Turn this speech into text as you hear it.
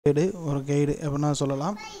ஒரு கைடு அப்படினா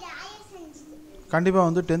சொல்லலாம். கண்டிப்பாக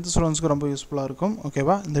வந்து 10th ஸ்டூடெண்ட்ஸ்க்கு ரொம்ப யூஸ்ஃபுல்லாக இருக்கும்.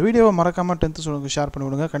 ஓகேவா? இந்த வீடியோவை மறக்காமல் 10th ஸ்டூடெண்ட்ஸ்க்கு ஷேர் பண்ணி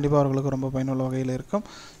விடுங்க. கண்டிப்பாக அவர்களுக்கு ரொம்ப பயனுள்ள வகையில் இருக்கும்.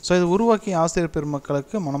 ஸோ இது உருவாக்கிய ஆசிரியர்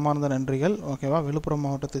பெருமக்களுக்கு மனமார்ந்த நன்றிகள். ஓகேவா? விழுப்புரம்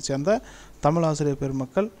மாவட்டத்தைச் சேர்ந்த தமிழ் ஆசிரியர்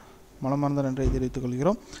பெருமக்கள் மனமார்ந்த நன்றியை தெரிவித்துக்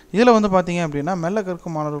கொள்கிறோம். இதில் வந்து பார்த்தீங்க அப்படின்னா மெல்ல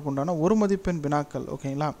கற்கும் மாணவர்களுக்கு உண்டான ஒரு மதிப்பெண் வினாக்கள்.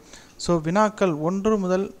 ஓகேங்களா? ஸோ வினாக்கள் 1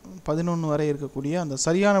 முதல் 11 வரை இருக்கக்கூடிய அந்த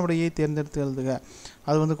சரியான விடையை தேர்ந்தெடுத்து எழுதுக,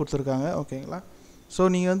 அது வந்து கொடுத்துருக்காங்க. ஓகேங்களா? ஸோ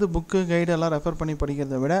நீங்கள் வந்து புக்கு கைடு எல்லாம் ரெஃபர் பண்ணி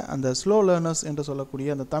படிக்கிறத விட அந்த ஸ்லோ லேர்னர்ஸ் என்று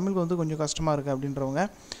சொல்லக்கூடிய அந்த தமிழ் வந்து கொஞ்சம் கஷ்டமாக இருக்குது அப்படின்றவங்க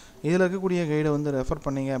இதில் இருக்கக்கூடிய கைடை வந்து ரெஃபர்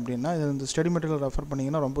பண்ணிங்க அப்படின்னா, இதில் இந்த ஸ்டடி மெட்டீரியல் ரெஃபர்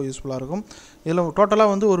பண்ணிங்கன்னா ரொம்ப யூஸ்ஃபுல்லாக இருக்கும். இதில் டோட்டலாக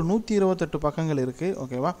வந்து ஒரு 128 பக்கங்கள் இருக்குது.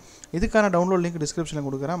 ஓகேவா? இதுக்கான டவுன்லோட் லிங்க் டிஸ்கிரிப்ஷனில்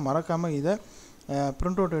கொடுக்குறேன். மறக்காமல் இதை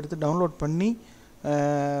பிரிண்ட் அவுட் எடுத்து டவுன்லோட் பண்ணி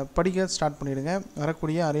படிக்க ஸ்டார்ட் பண்ணிவிடுங்க.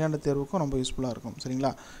 வரக்கூடிய அரையாண்டு தேர்வுக்கும் ரொம்ப யூஸ்ஃபுல்லாக இருக்கும்.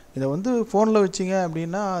 சரிங்களா? இதை வந்து ஃபோனில் வச்சிங்க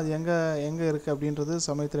அப்படின்னா அது எங்கே இருக்குது அப்படின்றது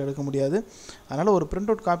சமயத்தில் எடுக்க முடியாது. அதனால் ஒரு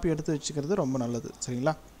பிரிண்ட் அவுட் காப்பி எடுத்து வச்சுக்கிறது ரொம்ப நல்லது.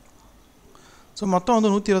 சரிங்களா? ஸோ மொத்தம்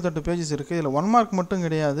வந்து 128 பேஜஸ் இருக்குது. இதில் 1 மார்க் மட்டும்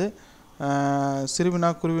கிடையாது,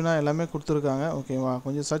 சிறுவினா குருவினா எல்லாமே கொடுத்துருக்காங்க. ஓகேவா?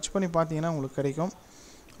 கொஞ்சம் சர்ச் பண்ணி பார்த்தீங்கன்னா உங்களுக்கு கிடைக்கும்.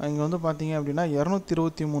 இங்கே வந்து பார்த்தீங்க அப்படின்னா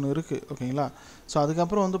 223 இருக்குது. ஓகேங்களா? ஸோ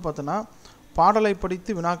அதுக்கப்புறம் வந்து பார்த்தோன்னா பாடலை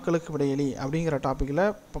படித்து வினாக்களுக்கு விடையளி அப்படிங்கிற டாப்பிக்கில்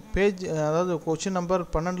பேஜ், அதாவது கொஸ்டின் நம்பர்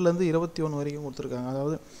 12லேருந்து 21 வரைக்கும் கொடுத்துருக்காங்க.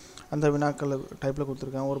 அதாவது அந்த வினாக்கள் டைப்பில்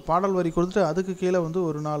கொடுத்துருக்காங்க. ஒரு பாடல் வரி கொடுத்துட்டு அதுக்கு கீழே வந்து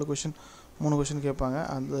ஒரு 4 கொஷின் 3 கொஷின் கேட்பாங்க.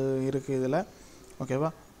 அது இருக்குது இதில். ஓகேவா?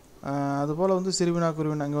 அதுபோல் வந்து சிறுவினா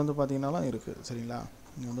குருவினா இங்கே வந்து பார்த்திங்கனாலும் இருக்குது. சரிங்களா?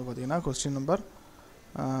 இங்கே வந்து பார்த்திங்கன்னா கொஸ்டின் நம்பர்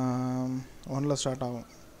 1ல் ஸ்டார்ட் ஆகும்.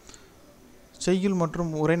 செய்யுள்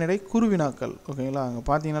மற்றும் உரைநடை குருவினாக்கள். ஓகேங்களா? அங்கே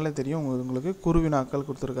பார்த்தீங்கனாலே தெரியும் உங்களுக்கு குருவினாக்கள்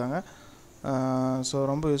கொடுத்துருக்காங்க. ஸோ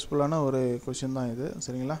ரொம்ப யூஸ்ஃபுல்லான ஒரு கொஷின் தான் இது.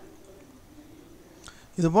 சரிங்களா?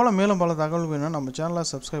 இது போல் மேலும் பல தகவல் வேணும்னா நம்ம சேனலை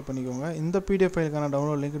சப்ஸ்கிரைப் பண்ணிக்கோங்க. இந்த பிடிஎஃப் ஃபைலுக்கான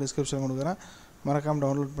டவுன்லோட் லிங்க் டிஸ்கிரிப்ஷனில் கொடுக்குறேன். மறக்காமல்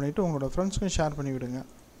டவுன்லோட் பண்ணிவிட்டு உங்களோட ஃப்ரெண்ட்ஸ்க்கும் ஷேர் பண்ணி விடுங்க.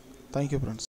 Thank you friends.